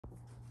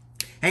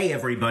Hey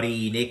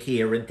everybody, Nick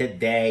here, and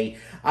today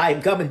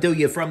I'm coming to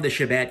you from the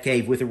Shabbat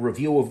Cave with a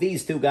review of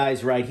these two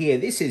guys right here.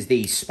 This is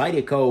the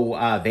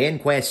Spyderco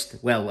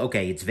Vanquest, well,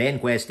 okay, it's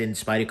Vanquest and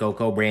Spyderco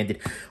co-branded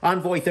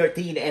Envoy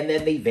 13, and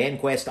then the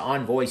Vanquest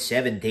Envoy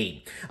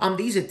 17.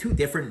 These are two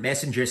different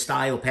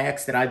messenger-style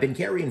packs that I've been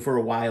carrying for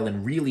a while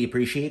and really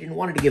appreciate, and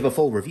wanted to give a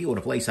full review in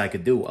a place I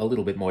could do a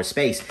little bit more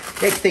space.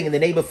 Next thing, in the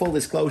name of full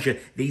disclosure,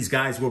 these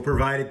guys were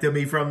provided to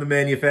me from the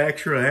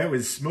manufacturer. That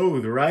was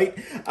smooth, right?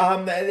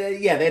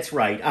 Yeah, that's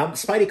right.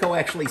 Spyderco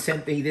actually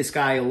sent me this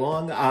guy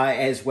along,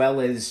 as well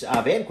as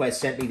Vanquest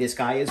sent me this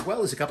guy, as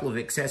well as a couple of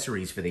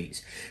accessories for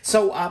these.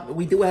 So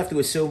we do have to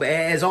assume,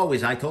 as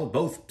always, I told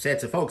both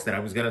sets of folks that I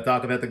was going to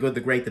talk about the good,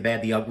 the great, the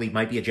bad, the ugly,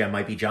 might be a gem,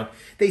 might be junk.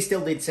 They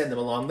still did send them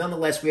along.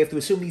 Nonetheless, we have to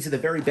assume these are the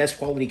very best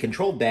quality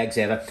controlled bags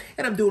ever,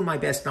 and I'm doing my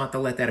best not to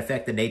let that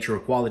affect the nature or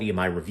quality of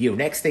my review.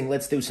 Next thing,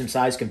 let's do some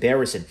size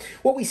comparison.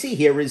 What we see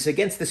here is,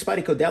 against the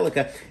Spyderco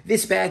Delica,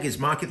 this bag is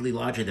markedly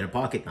larger than a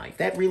pocket knife.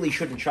 That really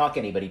shouldn't shock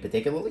anybody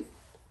particularly.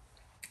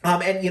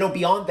 And, you know,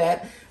 beyond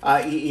that,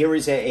 here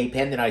is a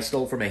pen that I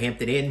stole from a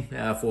Hampton Inn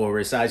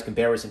for size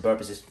comparison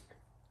purposes,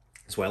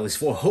 as well as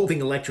for holding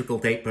electrical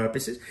tape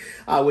purposes,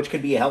 which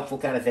could be a helpful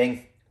kind of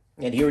thing.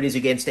 And here it is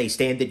against a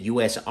standard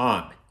U.S.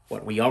 arm.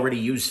 What, we already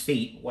use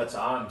feet. What's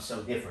arms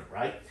so different,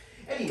 right?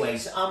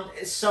 Anyways,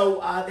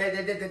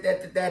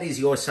 that is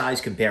your size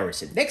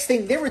comparison. Next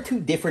thing, there are two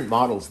different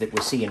models that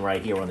we're seeing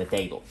right here on the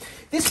table.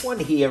 This one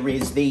here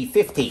is the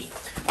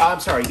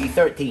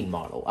 13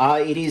 model.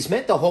 It is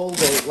meant to hold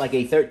like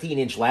a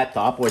 13-inch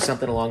laptop or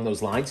something along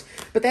those lines,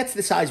 but that's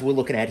the size we're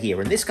looking at here.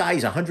 And this guy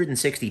is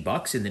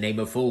 $160 in the name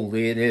of full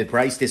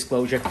price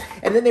disclosure.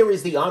 And then there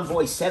is the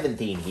Envoy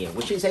 17 here,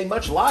 which is a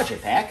much larger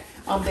pack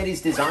that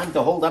is designed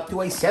to hold up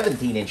to a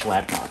 17-inch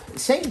laptop.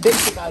 Same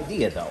basic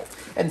idea, though.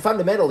 And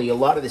fundamentally, a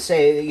lot of the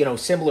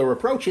similar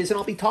approaches, and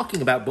I'll be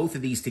talking about both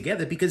of these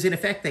together because, in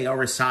effect, they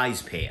are a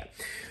size pair.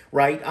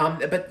 Right?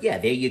 But yeah,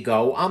 there you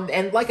go.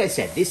 And like I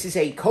said, this is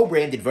a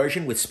co-branded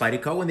version with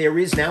Spyderco, and there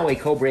is now a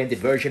co-branded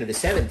version of the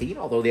 17,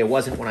 although there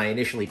wasn't when I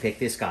initially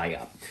picked this guy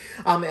up.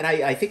 And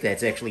I think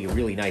that's actually a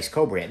really nice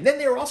co-brand. Then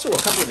there are also a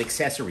couple of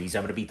accessories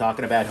I'm going to be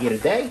talking about here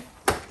today.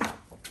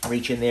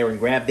 Reach in there and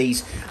grab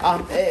these.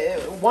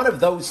 One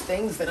of those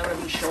things that I'm going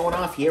to be showing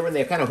off here, and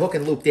they're kind of hook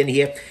and looped in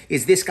here,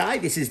 is this guy.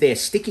 This is their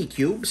sticky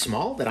cube,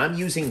 small, that I'm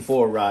using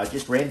for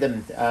just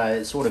random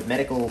sort of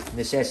medical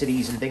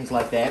necessities and things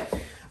like that.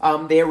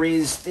 There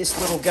is this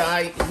little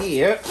guy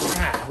here,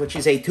 which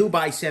is a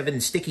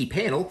 2x7 sticky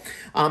panel.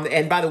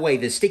 And by the way,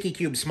 the sticky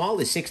cube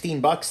small is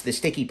 $16. The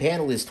sticky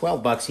panel is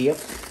 $12 here.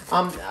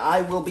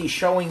 I will be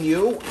showing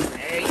you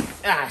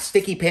a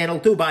sticky panel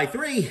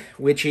 2x3,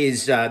 which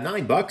is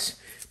 $9,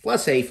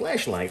 plus a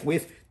flashlight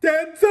with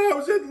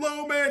 10,000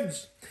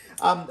 lumens.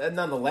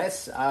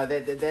 Nonetheless,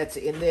 that's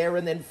in there.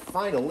 And then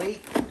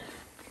finally,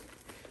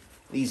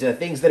 these are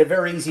things that are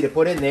very easy to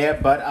put in there,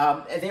 but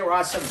there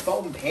are some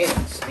foam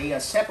panels. They are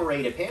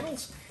separated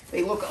panels.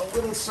 They look a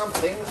little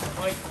something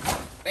like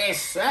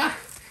this.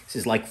 This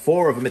is like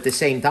 4 of them at the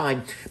same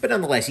time, but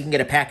nonetheless, you can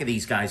get a pack of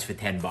these guys for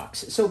 $10.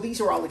 So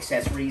these are all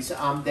accessories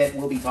that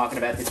we'll be talking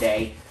about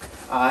today,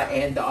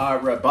 and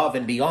are above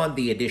and beyond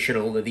the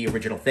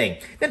original thing.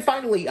 Then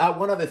finally,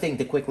 one other thing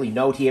to quickly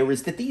note here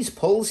is that these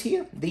pulls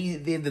here,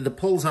 the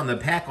pulls on the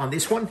pack on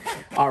this one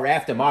are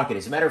aftermarket.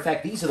 As a matter of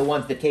fact, these are the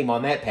ones that came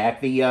on that pack.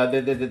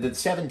 The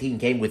 17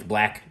 came with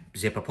black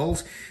zipper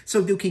pulls,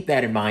 so do keep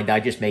that in mind. I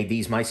just made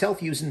these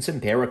myself using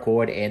some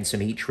paracord and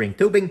some heat shrink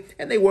tubing,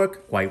 and they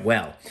work quite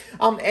well.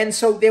 And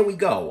so there we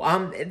go.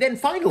 Then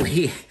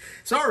finally,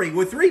 sorry,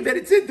 we're 3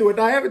 minutes into it and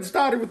I haven't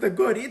started with the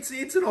good. It's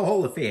a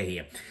whole affair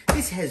here.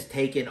 This has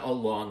taken a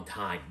long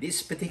time.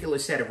 This particular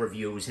set of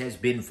reviews has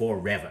been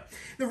forever.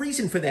 The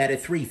reason for that are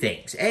 3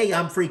 things. A,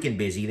 I'm freaking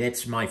busy.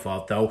 That's my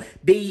fault, though.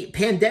 B,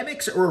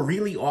 pandemics are a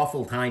really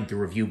awful time to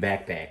review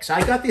backpacks.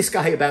 I got this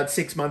guy about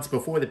 6 months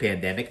before the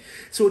pandemic,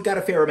 so it got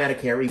a fair amount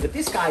of carry, but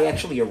this guy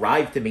actually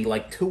arrived to me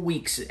like 2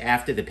 weeks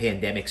after the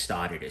pandemic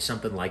started or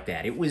something like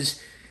that. It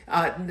was...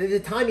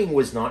 the timing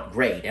was not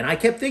great, and I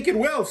kept thinking,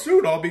 well,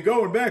 soon I'll be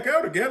going back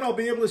out again. I'll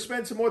be able to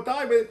spend some more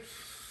time with...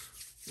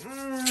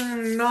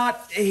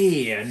 not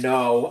here,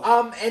 no.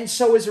 And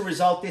so as a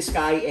result, this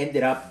guy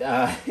ended up,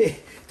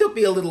 it took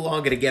me a little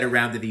longer to get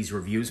around to these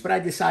reviews, but I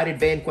decided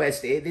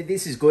Vanquest,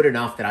 this is good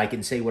enough that I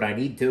can say what I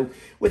need to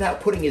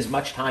without putting as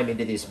much time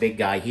into this big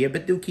guy here,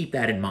 but do keep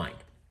that in mind.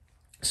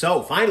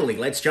 So, finally,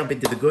 let's jump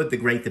into the good, the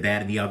great, the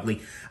bad, and the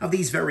ugly of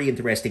these very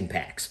interesting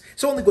packs.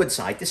 So, on the good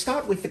side, to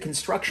start with, the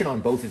construction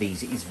on both of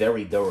these is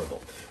very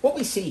durable. What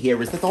we see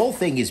here is that the whole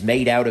thing is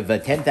made out of a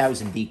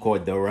 10,000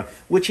 D-cord Dura,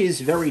 which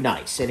is very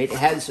nice, and it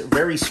has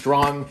very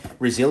strong,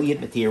 resilient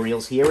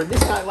materials here. And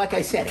this guy, like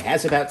I said, it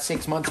has about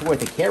 6 months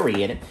worth of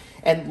carry in it,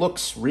 and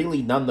looks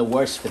really none the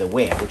worse for the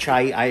wear, which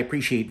I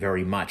appreciate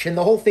very much. And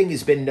the whole thing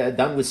has been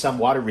done with some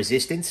water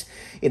resistance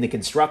in the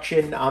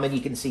construction, and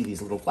you can see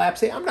these little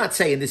flaps there. I'm not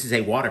saying this is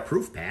a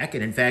waterproof pack,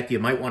 and in fact, you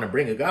might want to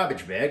bring a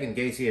garbage bag in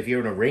case if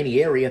you're in a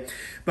rainy area.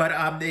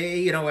 But,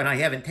 you know, and I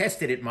haven't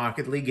tested it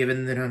markedly,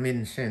 given that I'm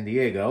in San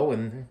Diego,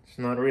 and it's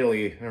not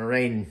really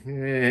rain.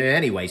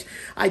 Anyways,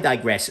 I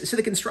digress. So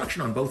the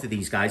construction on both of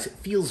these guys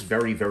feels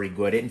very, very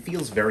good, and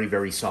feels very,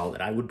 very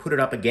solid. I would put it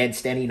up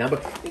against any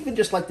number, even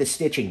just like the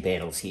stitching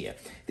panels here.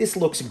 This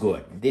looks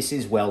good. This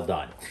is well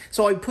done.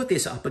 So I put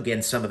this up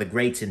against some of the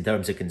greats in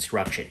terms of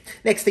construction.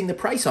 Next thing, the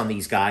price on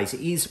these guys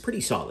is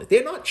pretty solid.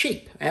 They're not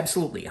cheap,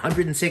 absolutely.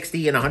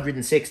 160 and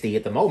 160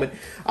 at the moment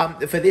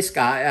for this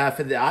guy,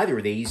 either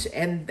of these,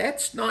 and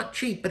that's not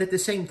cheap. But at the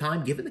same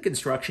time, given the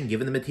construction,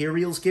 given the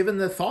materials, given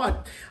the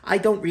thought, I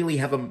don't really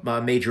have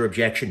a major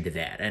objection to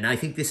that. And I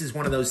think this is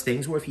one of those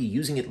things where if you're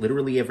using it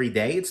literally every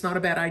day, it's not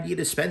a bad idea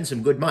to spend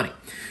some good money.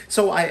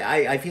 So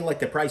I feel like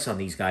the price on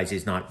these guys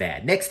is not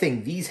bad. Next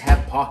thing, these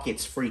have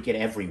pockets freaking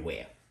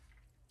everywhere.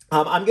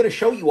 I'm going to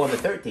show you on the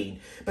 13,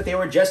 but there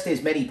are just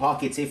as many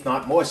pockets, if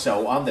not more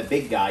so, on the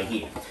big guy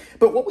here.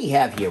 But what we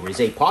have here is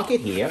a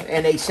pocket here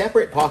and a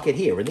separate pocket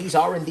here, and these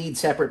are indeed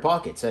separate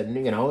pockets.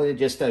 And, you know,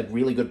 just a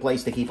really good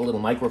place to keep a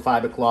little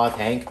microfiber cloth,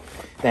 hank,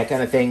 that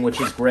kind of thing,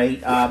 which is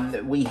great.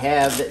 We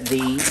have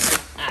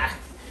the...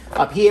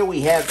 Up here,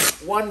 we have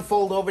one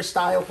fold-over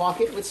style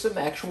pocket with some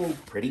actual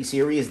pretty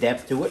serious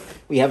depth to it.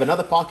 We have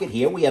another pocket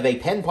here. We have a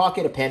pen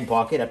pocket, a pen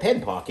pocket, a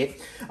pen pocket.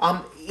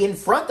 In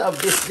front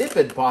of this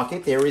zippered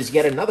pocket, there is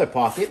yet another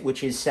pocket,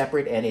 which is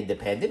separate and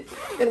independent.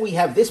 Then we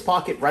have this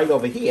pocket right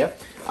over here,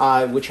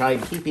 which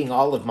I'm keeping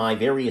all of my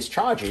various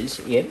chargers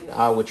in,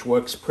 which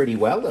works pretty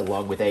well,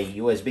 along with a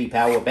USB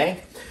power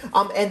bank.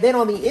 And then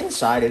on the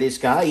inside of this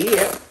guy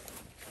here,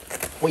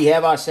 we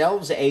have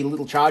ourselves a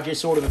little charger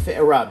sort of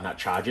affair, not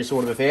charger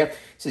sort of affair.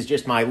 This is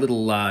just my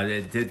little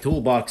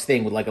toolbox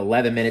thing with like a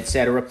Leatherman,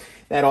 etc.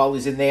 That all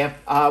is in there.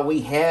 We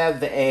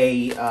have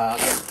a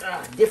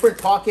different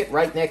pocket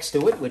right next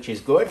to it, which is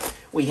good.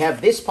 We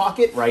have this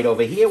pocket right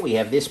over here. We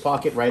have this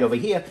pocket right over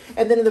here.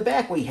 And then in the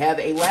back, we have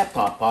a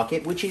laptop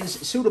pocket, which is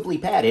suitably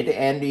padded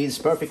and is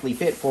perfectly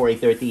fit for a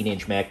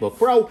 13-inch MacBook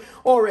Pro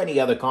or any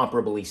other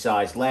comparably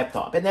sized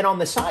laptop. And then on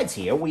the sides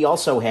here, we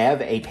also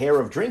have a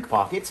pair of drink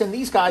pockets, and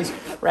these guys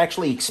are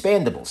actually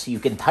expandable, so you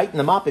can tighten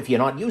them up if you're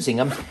not using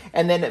them,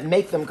 and then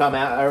make them come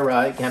out, or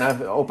kind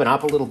of open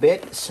up a little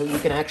bit, so you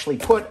can actually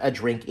put a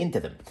drink into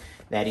them.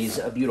 That is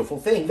a beautiful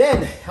thing.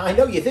 Then, I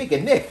know you're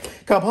thinking,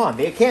 Nick, come on,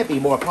 there can't be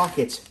more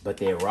pockets, but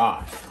there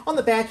are. On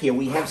the back here,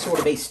 we have sort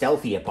of a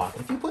stealthier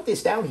pocket. If you put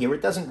this down here,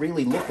 it doesn't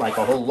really look like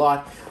a whole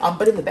lot,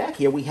 but in the back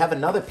here, we have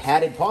another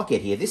padded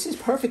pocket here. This is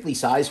perfectly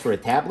sized for a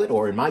tablet,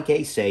 or in my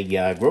case,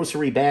 a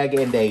grocery bag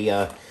and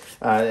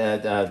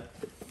a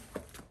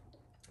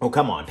oh,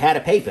 come on, pad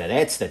of paper,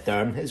 that's the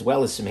term, as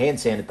well as some hand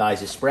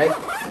sanitizer spray.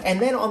 And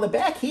then on the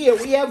back here,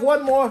 we have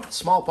one more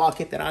small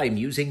pocket that I am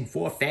using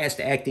for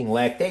fast-acting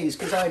lactase,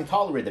 because I am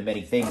tolerant of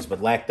many things,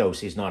 but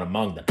lactose is not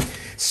among them.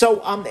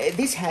 So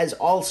this has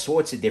all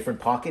sorts of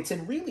different pockets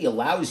and really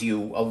allows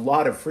you a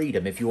lot of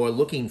freedom if you are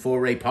looking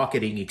for a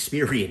pocketing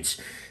experience.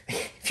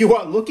 If you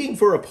are looking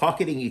for a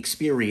pocketing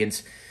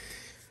experience,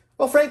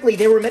 well, frankly,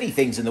 there were many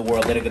things in the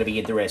world that are going to be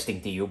interesting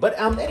to you. But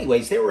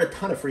anyways, there were a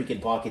ton of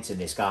freaking pockets in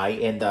this guy,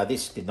 and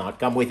this did not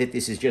come with it.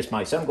 This is just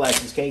my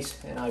sunglasses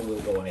case, and I will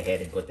go on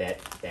ahead and put that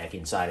back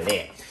inside of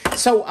there.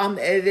 So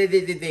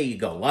there you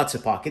go, lots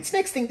of pockets.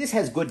 Next thing, this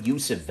has good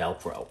use of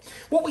Velcro.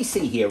 What we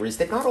see here is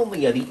that not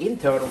only are the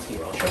internals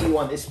here, I'll show you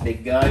on this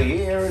big guy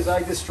here as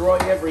I destroy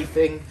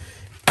everything.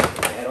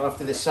 Head off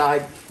to the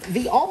side.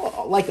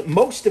 Like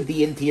most of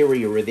the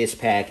interior of this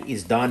pack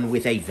is done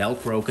with a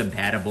Velcro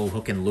compatible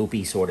hook and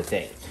loopy sort of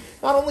thing.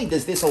 Not only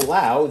does this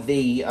allow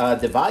the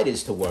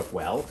dividers to work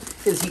well,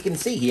 as you can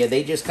see here,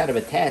 they just kind of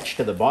attach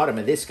to the bottom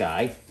of this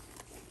guy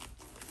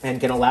and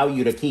can allow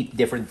you to keep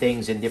different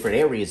things in different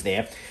areas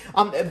there.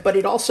 But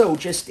it also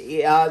just,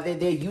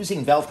 they're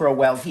using Velcro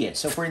well here.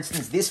 So for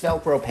instance, this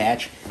Velcro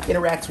patch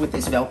interacts with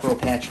this Velcro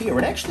patch here.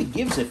 It actually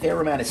gives a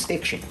fair amount of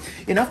stiction,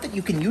 enough that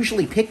you can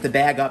usually pick the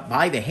bag up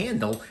by the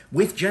handle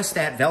with just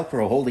that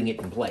Velcro holding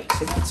it in place.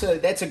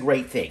 And that's a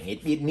great thing.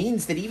 It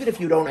means that even if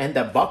you don't end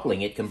up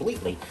buckling it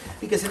completely,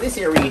 because in this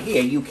area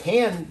here, you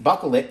can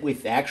buckle it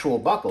with actual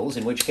buckles,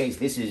 in which case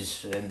this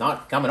is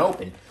not coming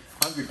open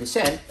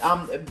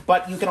 100%,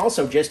 but you can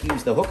also just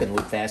use the hook and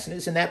loop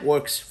fasteners, and that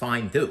works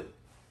fine too.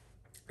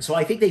 So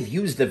I think they've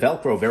used the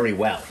Velcro very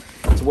well.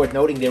 It's worth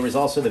noting there is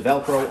also the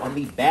Velcro on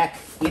the back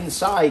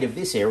inside of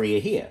this area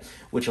here,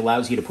 which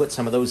allows you to put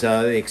some of those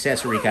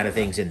accessory kind of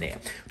things in there,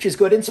 which is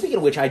good. And speaking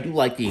of which, I do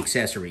like the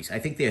accessories. I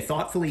think they're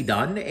thoughtfully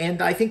done,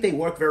 and I think they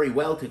work very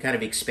well to kind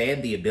of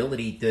expand the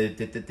ability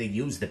to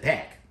use the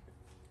pack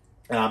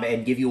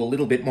and give you a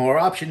little bit more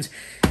options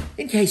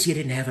in case you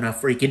didn't have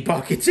enough freaking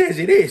pockets as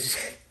it is.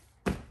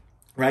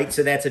 Right,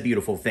 so that's a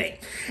beautiful thing.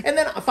 And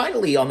then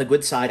finally, on the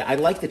good side, I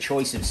like the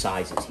choice of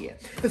sizes here.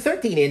 The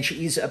 13-inch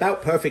is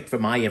about perfect for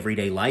my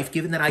everyday life,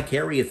 given that I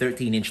carry a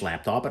 13-inch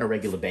laptop on a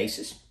regular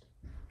basis.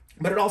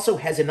 but it also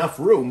has enough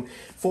room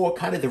for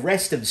kind of the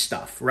rest of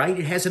stuff, right?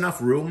 It has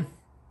enough room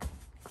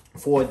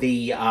for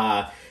the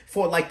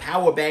for like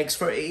power banks.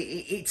 For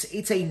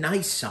it's a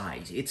nice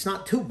size. It's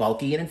not too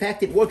bulky, and in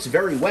fact it works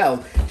very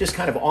well just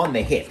kind of on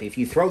the hip. If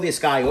you throw this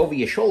guy over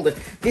your shoulder,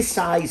 this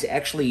size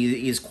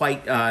actually is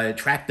quite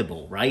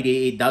tractable, right?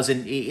 It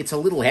doesn't, it's a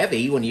little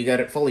heavy when you got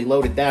it fully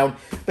loaded down,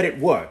 but it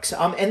works.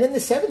 And then the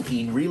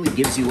 17 really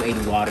gives you a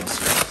lot of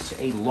space,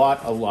 a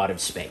lot of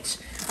space.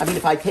 I mean,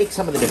 if I take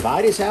some of the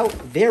dividers out,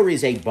 there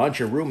is a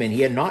bunch of room in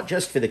here, not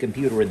just for the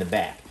computer in the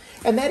back.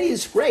 And that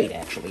is great,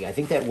 actually. I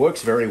think that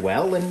works very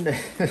well, and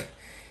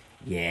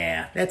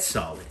yeah, that's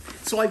solid.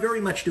 So I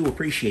very much do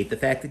appreciate the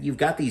fact that you've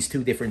got these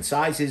two different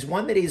sizes,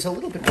 one that is a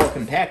little bit more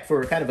compact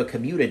for kind of a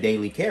commuter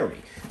daily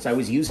carry. So I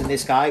was using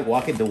this guy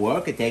walking to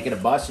work or taking a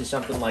bus or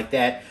something like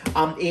that.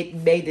 It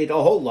made it a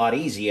whole lot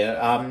easier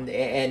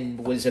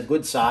and was a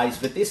good size,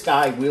 but this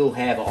guy will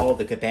have all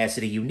the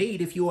capacity you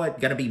need if you are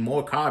going to be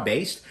more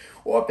car-based,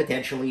 or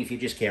potentially if you're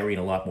just carrying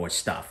a lot more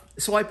stuff.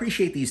 So I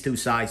appreciate these two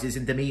sizes,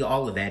 and to me,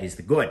 all of that is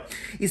the good.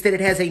 Is that it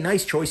has a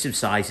nice choice of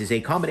sizes,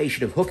 a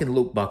combination of hook and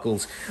loop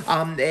buckles,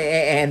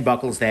 and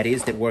buckles, that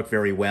is, that work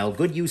very well.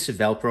 Good use of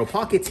Velcro,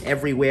 pockets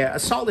everywhere, a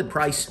solid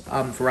price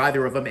for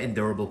either of them, and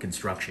durable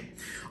construction.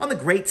 On the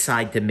great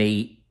side to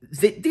me,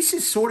 this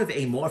is sort of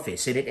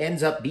amorphous, and it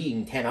ends up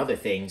being 10 other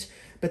things,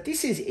 but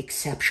this is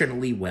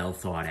exceptionally well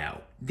thought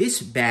out.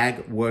 This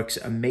bag works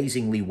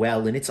amazingly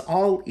well, and it's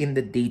all in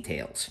the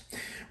details,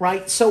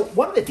 right? So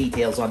one of the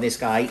details on this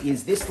guy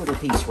is this little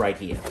piece right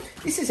here.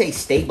 This is a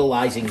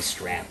stabilizing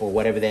strap, or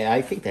whatever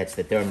I think that's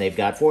the term they've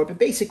got for it, but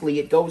basically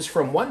it goes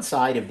from one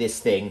side of this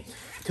thing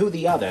to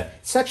the other,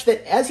 such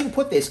that as you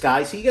put this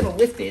guy, so you're going to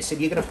lift this,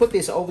 and you're going to put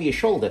this over your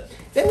shoulder,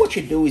 then what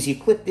you do is you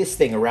clip this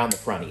thing around the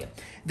front of you.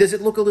 Does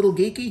it look a little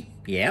geeky?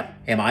 Yeah.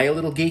 Am I a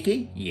little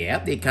geeky?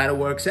 Yeah, it kind of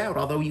works out,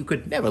 although you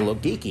could never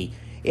look geeky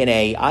in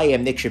a I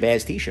Am Nick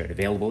Shabazz t-shirt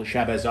available at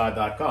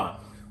Shabazz.com.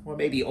 Or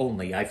maybe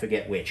only, I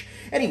forget which.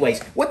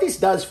 Anyways, what this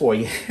does for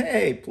you,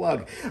 hey,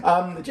 plug,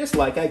 just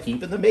like I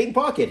keep in the main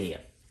pocket here.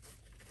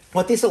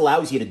 What this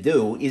allows you to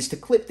do is to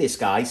clip this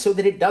guy so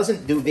that it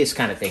doesn't do this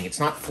kind of thing. It's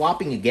not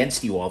flopping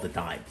against you all the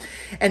time.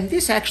 And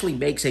this actually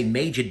makes a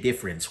major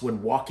difference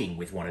when walking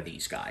with one of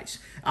these guys.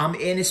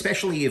 And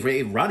especially if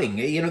running,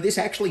 you know, this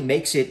actually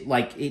makes it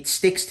like it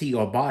sticks to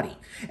your body.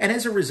 And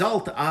as a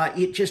result,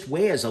 it just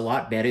wears a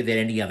lot better than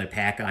any other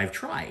pack I've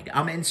tried.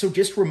 And so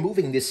just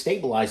removing this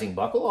stabilizing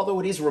buckle, although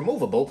it is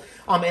removable,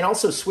 and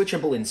also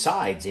switchable in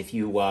sides if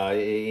you're,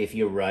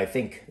 I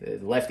think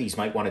lefties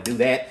might want to do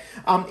that,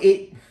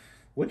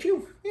 would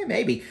you? Yeah,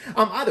 maybe.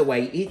 Either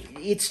way,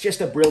 it's just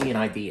a brilliant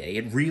idea.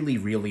 It really,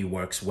 really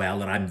works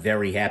well, and I'm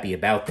very happy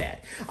about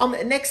that.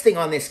 Next thing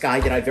on this guy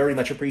that I very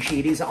much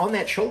appreciate is on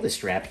that shoulder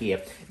strap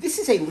here. This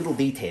is a little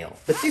detail,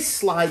 but this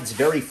slides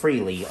very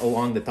freely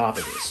along the top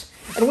of this.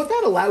 And what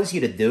that allows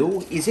you to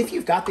do is if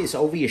you've got this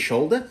over your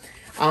shoulder,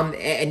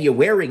 and you're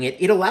wearing it,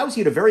 it allows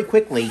you to very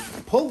quickly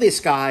pull this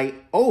guy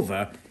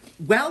over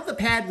while the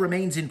pad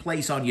remains in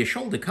place on your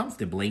shoulder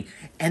comfortably,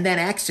 and then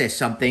access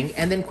something,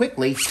 and then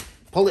quickly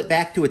pull it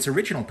back to its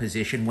original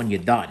position when you're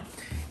done.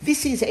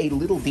 This is a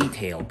little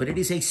detail, but it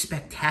is a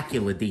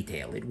spectacular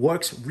detail. It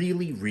works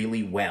really,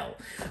 really well.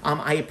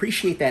 I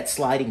appreciate that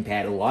sliding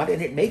pad a lot,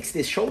 and it makes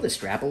this shoulder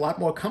strap a lot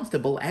more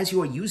comfortable as you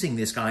are using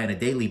this guy on a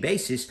daily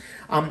basis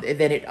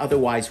than it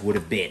otherwise would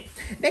have been.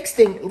 Next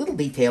thing, a little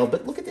detail,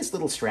 but look at this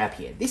little strap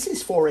here. This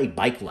is for a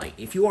bike light.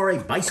 If you are a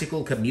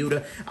bicycle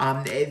commuter,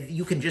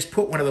 you can just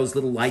put one of those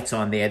little lights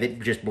on there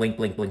that just blink,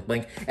 blink, blink,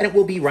 blink, and it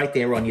will be right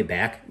there on your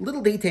back.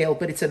 Little detail,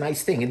 but it's a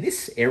nice thing. And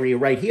this area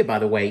right here, by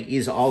the way,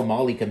 is all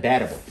MOLLE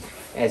compatible,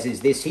 as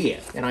is this here.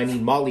 And I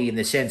mean MOLLE in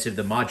the sense of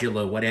the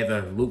modular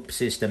whatever loop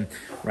system,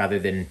 rather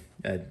than,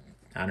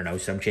 I don't know,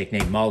 some chick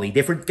named Molly.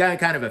 Different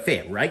kind of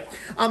affair, right?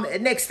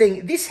 Next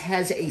thing, this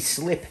has a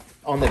slip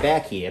on the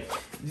back here.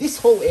 This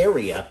whole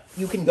area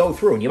you can go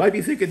through, and you might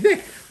be thinking,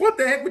 Nick, what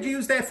the heck would you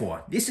use that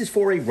for? This is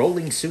for a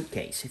rolling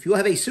suitcase. If you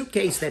have a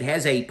suitcase that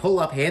has a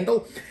pull-up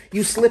handle,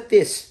 you slip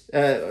this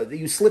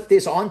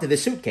onto the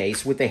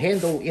suitcase with the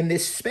handle in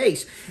this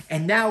space,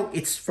 and now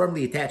it's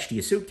firmly attached to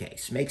your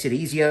suitcase. Makes it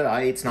easier.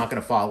 It's not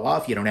going to fall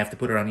off. You don't have to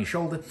put it on your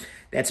shoulder.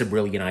 That's a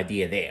brilliant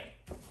idea there.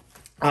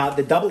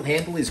 The double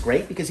handle is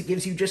great because it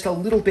gives you just a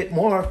little bit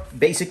more,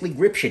 basically,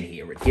 gription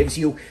here. It gives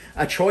you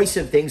a choice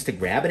of things to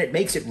grab, and it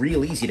makes it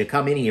real easy to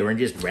come in here and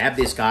just grab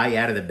this guy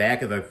out of the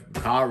back of the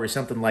car or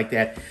something like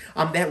that.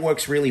 That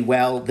works really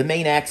well. The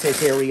main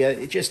access area,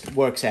 it just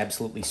works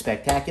absolutely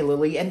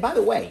spectacularly. And by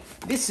the way,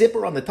 this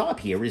zipper on the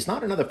top here is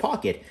not another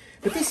pocket,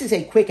 but this is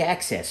a quick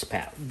access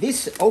pouch.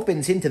 This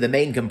opens into the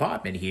main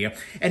compartment here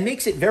and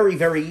makes it very,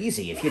 very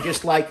easy. If you're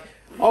just like,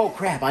 oh,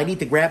 crap, I need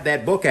to grab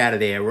that book out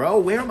of there. Or, oh,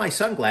 where are my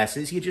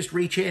sunglasses? You just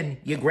reach in,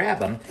 you grab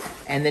them,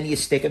 and then you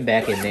stick them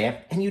back in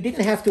there. And you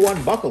didn't have to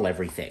unbuckle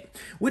everything,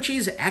 which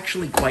is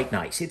actually quite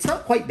nice. It's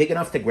not quite big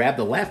enough to grab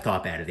the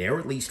laptop out of there, or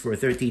at least for a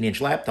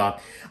 13-inch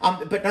laptop.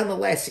 But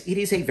nonetheless, it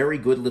is a very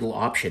good little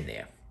option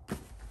there.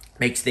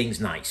 Makes things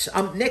nice.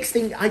 Next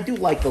thing, I do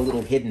like the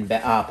little hidden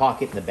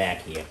pocket in the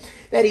back here.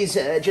 That is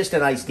just a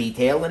nice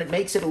detail, and it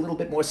makes it a little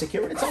bit more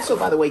secure. And it's also,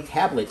 by the way,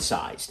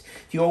 tablet-sized.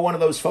 If you're one of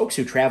those folks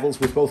who travels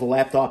with both a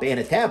laptop and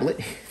a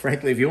tablet,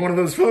 frankly, if you're one of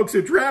those folks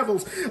who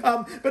travels,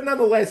 but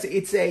nonetheless,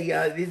 it's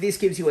this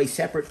gives you a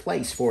separate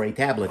place for a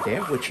tablet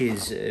there, which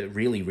is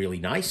really, really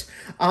nice.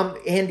 And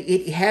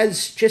it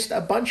has just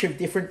a bunch of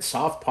different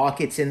soft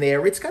pockets in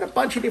there. It's got a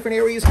bunch of different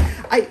areas.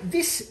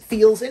 This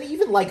feels, and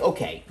even like,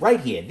 okay, right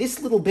here,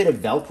 this little bit of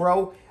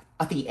Velcro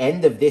at the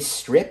end of this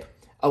strip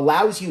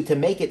allows you to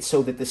make it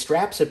so that the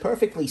straps are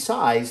perfectly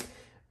sized,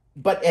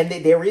 and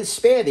there is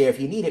spare there if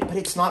you need it, but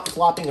it's not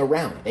flopping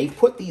around. They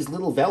put these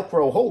little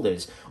Velcro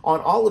holders on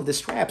all of the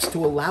straps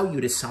to allow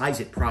you to size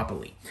it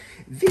properly.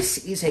 This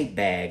is a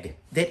bag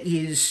that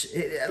is,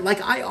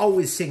 like I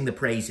always sing the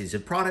praises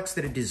of products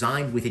that are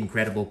designed with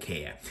incredible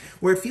care,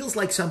 where it feels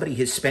like somebody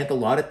has spent a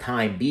lot of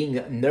time being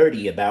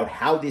nerdy about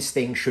how this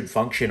thing should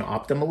function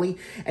optimally,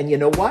 and you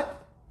know what?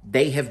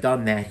 They have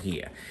done that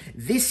here.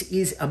 This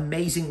is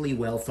amazingly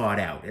well thought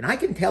out, and I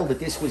can tell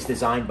that this was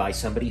designed by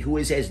somebody who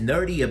is as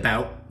nerdy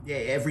about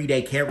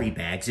everyday carry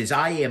bags as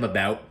I am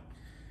about,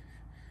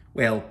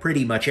 well,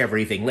 pretty much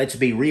everything. Let's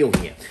be real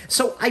here.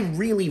 So I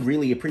really,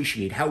 really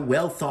appreciate how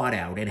well thought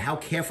out and how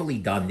carefully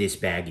done this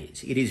bag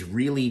is. It is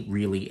really,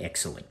 really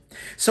excellent.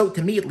 So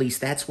to me, at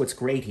least, that's what's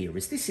great here,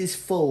 is this is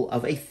full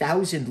of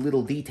 1,000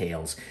 little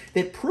details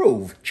that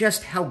prove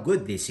just how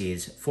good this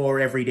is for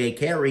everyday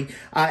carry,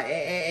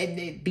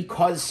 and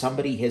because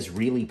somebody has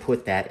really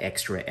put that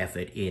extra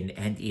effort in,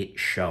 and it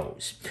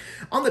shows.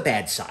 On the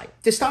bad side,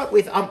 to start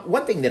with,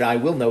 one thing that I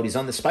will note is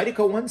on the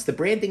Spyderco ones, the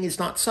branding is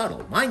not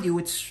subtle. Mind you,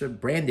 it's a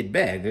branded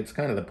bag. That's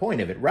kind of the point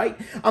of it, right?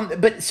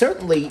 But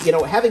certainly, you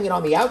know, having it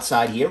on the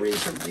outside here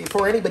is,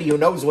 for anybody who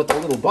knows what the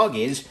little bug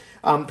is,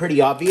 pretty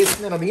obvious.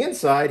 And then on the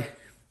inside,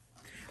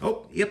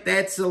 oh, yep,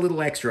 that's a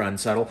little extra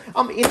unsubtle.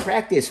 In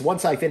practice,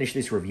 once I finish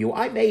this review,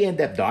 I may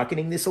end up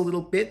darkening this a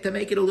little bit to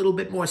make it a little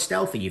bit more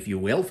stealthy, if you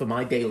will, for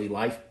my daily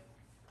life.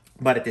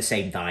 But at the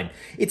same time,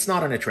 it's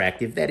not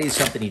unattractive. That is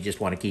something you just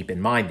want to keep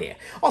in mind there.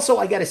 Also,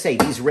 I gotta say,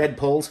 these red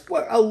pulls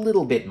were a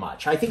little bit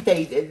much. I think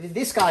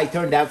this guy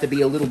turned out to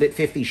be a little bit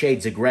 50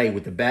 Shades of Grey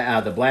with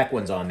the black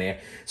ones on there.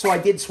 So I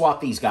did swap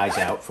these guys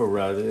out for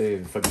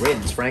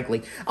grins,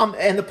 frankly.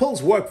 And the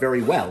pulls work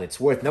very well. It's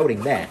worth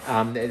noting that.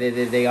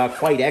 They are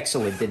quite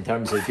excellent in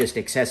terms of just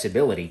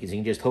accessibility, because you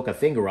can just hook a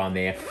finger on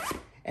there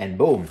and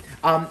boom.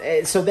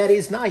 So that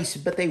is nice,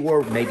 but they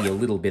were maybe a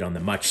little bit on the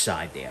much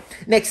side there.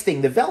 Next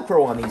thing, the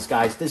Velcro on these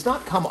guys does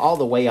not come all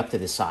the way up to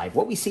the side.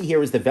 What we see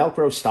here is the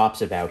Velcro stops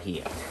about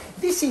here.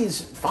 This is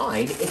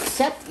fine,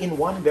 except in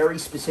one very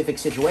specific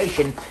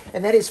situation,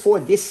 and that is for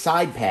this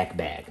side pack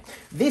bag.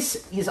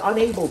 This is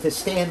unable to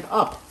stand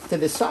up to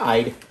the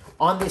side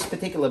on this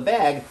particular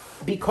bag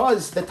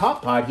because the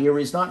top part here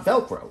is not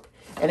Velcroed.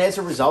 And as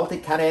a result,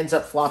 it kind of ends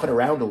up flopping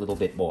around a little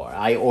bit more.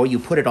 Or you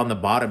put it on the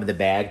bottom of the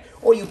bag,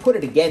 or you put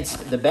it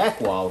against the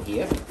back wall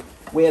here,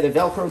 where the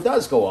Velcro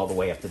does go all the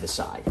way up to the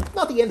side.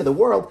 Not the end of the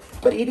world,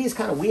 but it is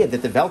kind of weird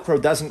that the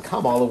Velcro doesn't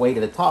come all the way to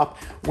the top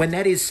when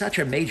that is such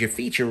a major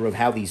feature of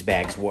how these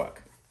bags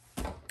work.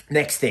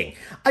 Next thing,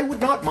 I would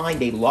not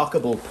mind a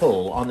lockable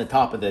pull on the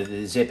top of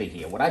the zipper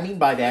here. What I mean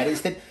by that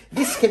is that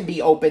this can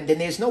be opened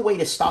and there's no way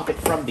to stop it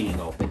from being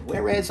opened.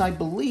 Whereas I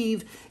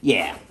believe,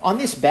 yeah, on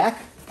this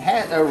back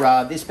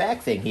this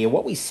back thing here,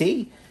 what we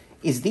see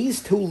is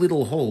these two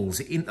little holes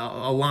in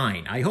a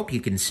line. I hope you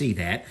can see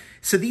that.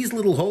 So these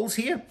little holes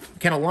here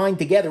can align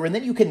together, and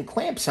then you can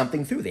clamp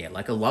something through there,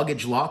 like a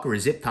luggage lock or a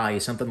zip tie or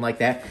something like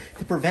that,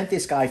 to prevent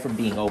this guy from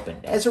being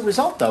opened. As a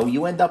result, though,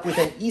 you end up with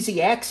an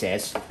easy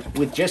access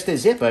with just a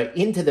zipper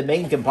into the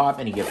main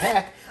compartment of your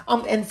pack.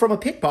 And from a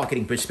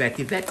pickpocketing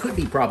perspective, that could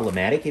be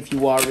problematic if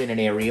you are in an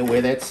area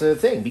where that's a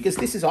thing, because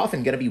this is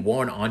often going to be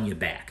worn on your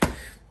back.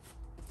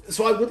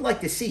 So I would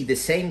like to see the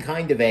same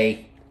kind of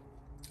a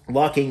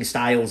locking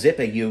style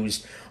zipper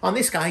used on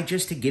this guy,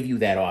 just to give you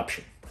that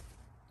option.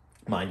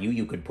 Mind you,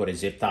 you could put a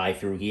zip tie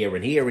through here,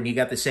 and you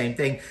got the same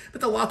thing.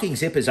 But the locking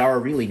zippers are a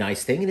really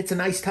nice thing, and it's a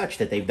nice touch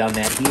that they've done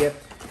that here,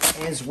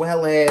 as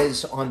well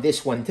as on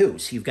this one too.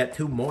 So you've got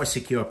two more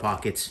secure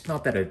pockets.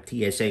 Not that a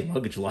TSA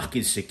luggage lock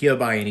is secure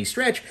by any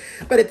stretch,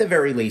 but at the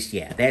very least,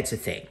 yeah, that's a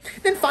thing.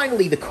 Then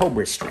finally, the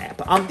Cobra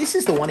strap. This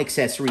is the one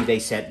accessory they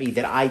sent me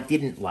that I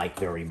didn't like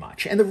very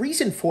much. And the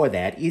reason for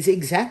that is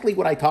exactly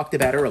what I talked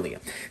about earlier.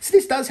 So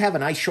this does have a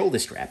nice shoulder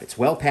strap. It's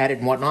well padded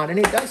and whatnot, and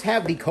it does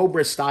have the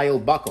Cobra style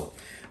buckle,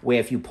 where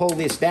if you pull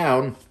this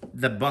down,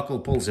 the buckle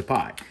pulls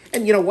apart.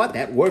 And you know what?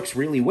 That works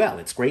really well.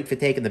 It's great for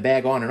taking the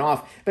bag on and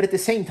off, but at the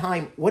same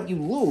time, what you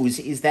lose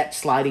is that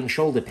sliding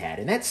shoulder pad.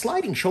 And that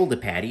sliding shoulder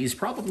pad is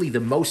probably the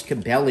most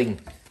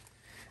compelling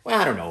Well,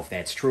 I don't know if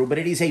that's true, but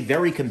it is a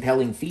very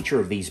compelling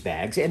feature of these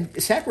bags,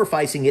 and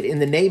sacrificing it in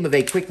the name of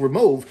a quick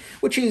remove,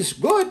 which is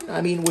good,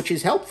 I mean, which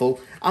is helpful,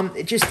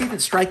 it just didn't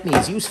strike me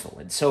as useful.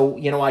 And so,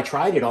 you know, I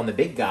tried it on the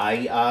big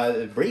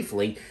guy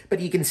briefly, but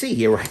you can see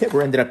here, I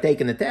never ended up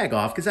taking the tag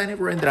off because I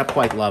never ended up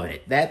quite loving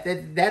it.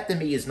 That to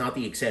me is not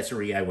the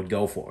accessory I would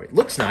go for. It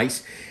looks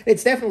nice,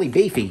 it's definitely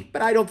beefy,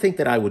 but I don't think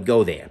that I would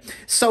go there.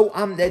 So,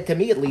 to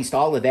me at least,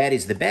 all of that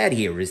is the bad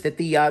here, is that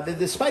the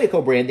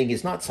Spyderco branding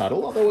is not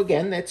subtle, although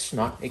again, that's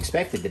not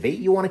expected to be.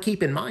 You want to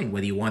keep in mind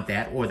whether you want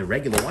that or the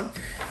regular one.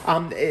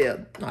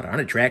 Not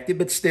unattractive,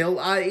 but still,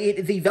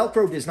 the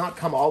Velcro does not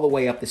come all the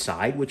way up the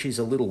side, which is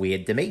a little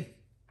weird to me.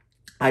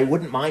 I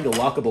wouldn't mind a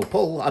lockable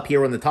pull up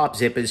here on the top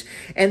zippers,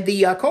 and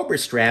the Cobra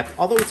strap,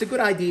 although it's a good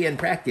idea in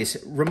practice,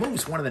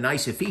 removes one of the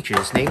nicer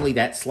features, namely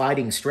that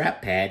sliding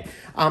strap pad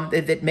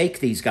that make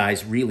these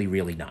guys really,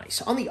 really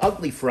nice. On the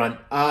ugly front,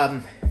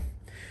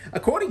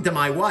 according to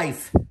my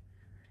wife,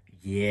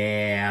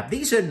 yeah,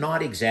 these are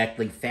not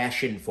exactly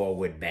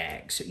fashion-forward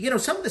bags. You know,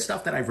 some of the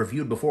stuff that I've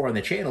reviewed before on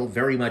the channel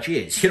very much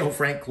is. You know,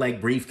 Frank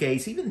Clegg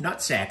briefcase, even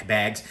nutsack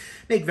bags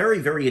make very,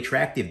 very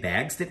attractive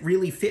bags that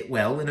really fit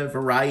well in a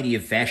variety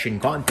of fashion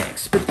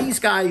contexts. But these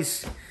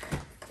guys,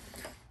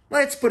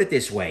 let's put it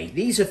this way,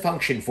 these are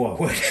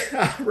function-forward,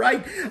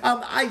 right?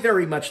 I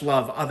very much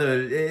love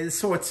other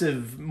sorts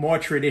of more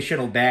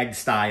traditional bag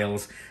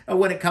styles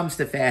when it comes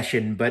to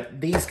fashion,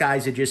 but these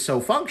guys are just so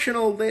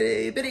functional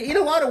that in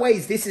a lot of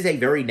ways, this is a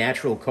very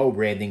natural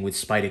co-branding with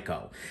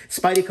Spyderco.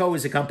 Spyderco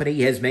as a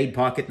company has made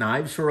pocket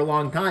knives for a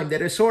long time that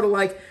are sort of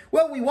like,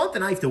 well, we want the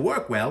knife to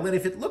work well, and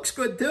if it looks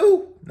good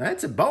too,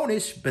 that's a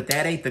bonus, but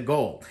that ain't the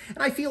goal. And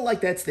I feel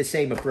like that's the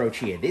same approach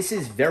here. This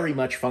is very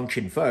much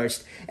function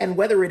first, and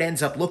whether it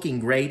ends up looking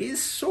great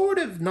is sort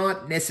of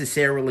not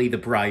necessarily the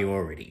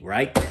priority,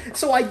 right?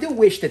 So I do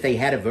wish that they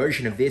had a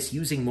version of this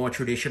using more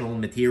traditional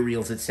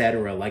materials,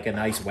 etc., like a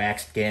nice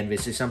waxed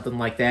canvas or something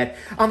like that,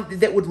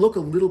 that would look a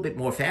little bit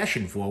more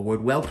fashion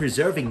forward while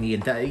preserving the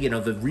entire, you know,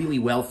 the really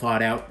well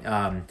thought out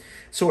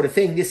sort of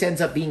thing. This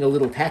ends up being a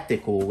little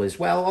tactical as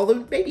well,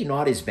 although maybe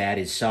not as bad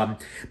as some,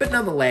 but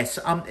nonetheless,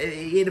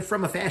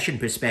 from a fashion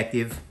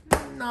perspective,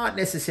 not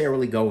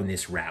necessarily going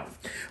this route.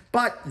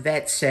 But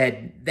that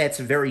said, that's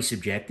very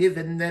subjective,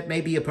 and that may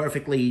be a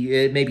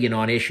perfectly, maybe a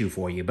non-issue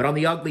for you. But on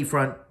the ugly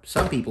front,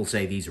 some people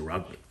say these are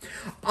ugly.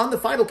 On the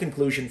final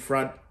conclusion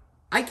front,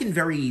 I can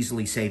very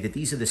easily say that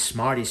these are the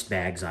smartest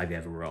bags I've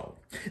ever owned.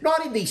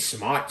 Not in the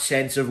smart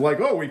sense of like,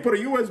 oh, we put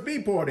a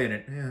USB port in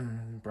it.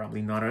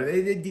 Probably not.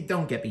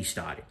 Don't get me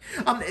started.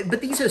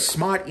 But these are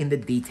smart in the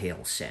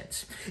detail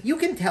sense. You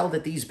can tell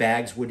that these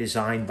bags were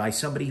designed by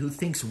somebody who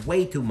thinks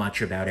way too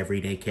much about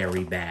everyday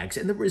carry bags,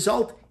 and the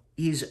result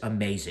is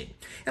amazing.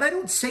 And I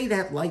don't say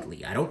that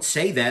lightly. I don't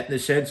say that in the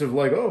sense of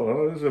like,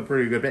 oh, this is a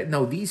pretty good bag.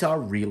 No, these are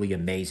really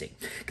amazing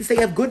because they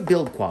have good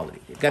build quality.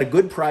 They've got a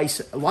good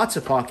price, lots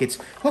of pockets,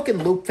 hook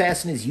and loop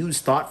fasteners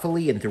used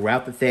thoughtfully and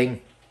throughout the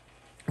thing.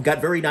 Got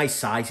very nice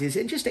sizes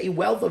and just a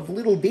wealth of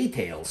little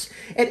details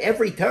at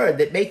every turn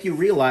that make you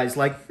realize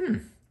like,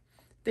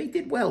 they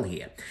did well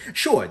here.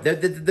 Sure,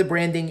 the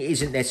branding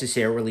isn't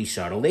necessarily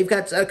subtle. They've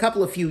got a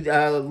couple of few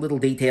little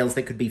details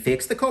that could be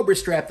fixed. The Cobra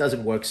strap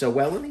doesn't work so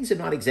well, and these are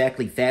not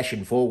exactly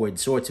fashion-forward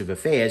sorts of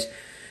affairs,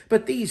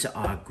 but these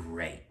are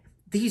great.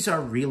 These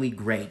are really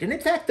great. And in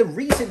fact, the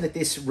reason that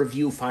this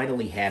review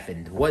finally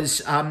happened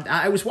was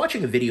I was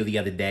watching a video the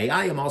other day.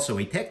 I am also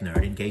a tech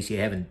nerd, in case you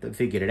haven't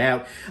figured it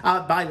out,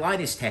 by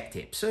Linus Tech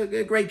Tips,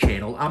 a great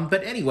channel.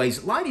 But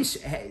anyways, Linus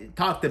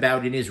talked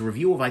about in his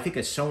review of, I think, a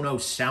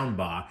Sonos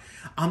soundbar.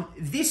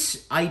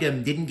 This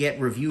item didn't get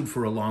reviewed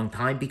for a long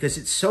time because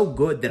it's so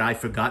good that I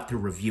forgot to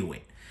review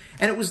it.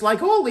 And it was like,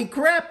 holy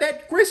crap,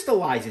 that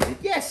crystallizes it.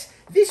 Yes,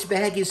 this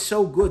bag is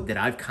so good that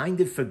I've kind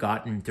of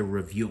forgotten to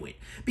review it.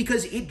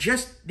 Because it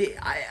just,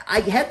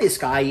 I had this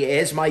guy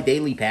as my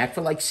daily pack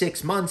for like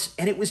 6 months,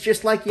 and it was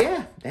just like,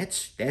 yeah,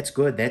 that's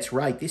good, that's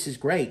right, this is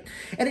great.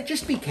 And it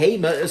just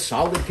became a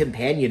solid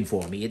companion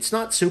for me. It's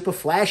not super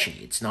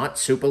flashy, it's not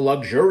super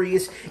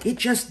luxurious, it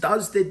just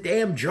does the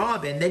damn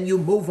job, and then you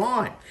move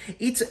on.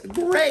 It's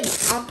great.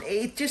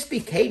 It just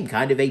became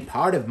kind of a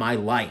part of my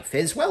life,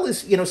 as well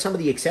as, you know, some of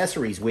the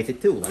accessories with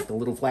it too, like the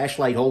little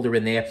flashlight holder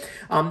in there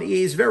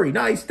is very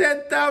nice,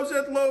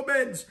 10,000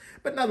 lumens.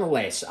 But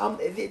nonetheless,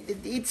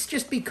 it's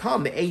just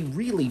become a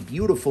really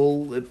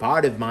beautiful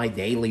part of my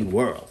daily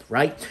world,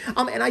 right?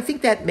 And I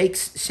think that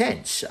makes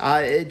sense,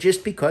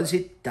 just because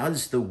it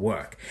does the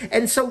work.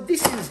 And so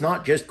this is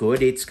not just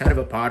good, it's kind of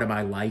a part of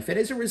my life. And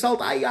as a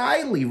result, I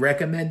highly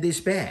recommend this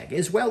bag,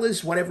 as well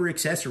as whatever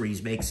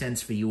accessories make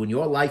sense for you in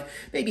your life,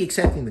 maybe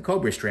excepting the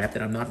Cobra strap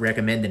that I'm not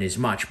recommending as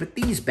much. But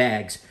these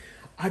bags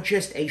are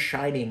just a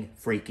shining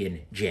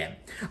freaking gem.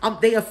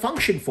 They are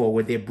function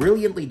forward, they're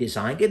brilliantly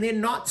designed, and they're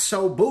not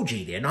so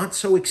bougie, they're not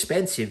so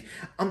expensive,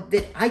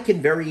 that I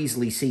can very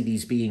easily see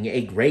these being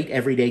a great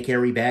everyday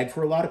carry bag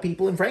for a lot of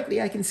people, and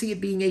frankly, I can see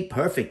it being a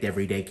perfect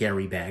everyday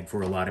carry bag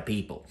for a lot of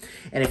people.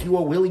 And if you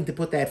are willing to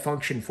put that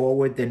function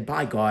forward, then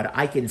by God,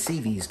 I can see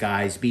these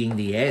guys being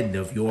the end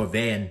of your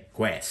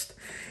Vanquest.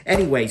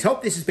 Anyways,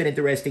 hope this has been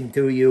interesting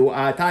to you.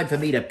 Time for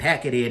me to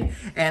pack it in,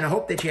 and I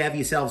hope that you have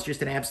yourselves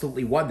just an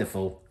absolutely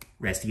wonderful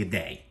rest of your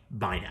day.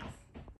 Bye now.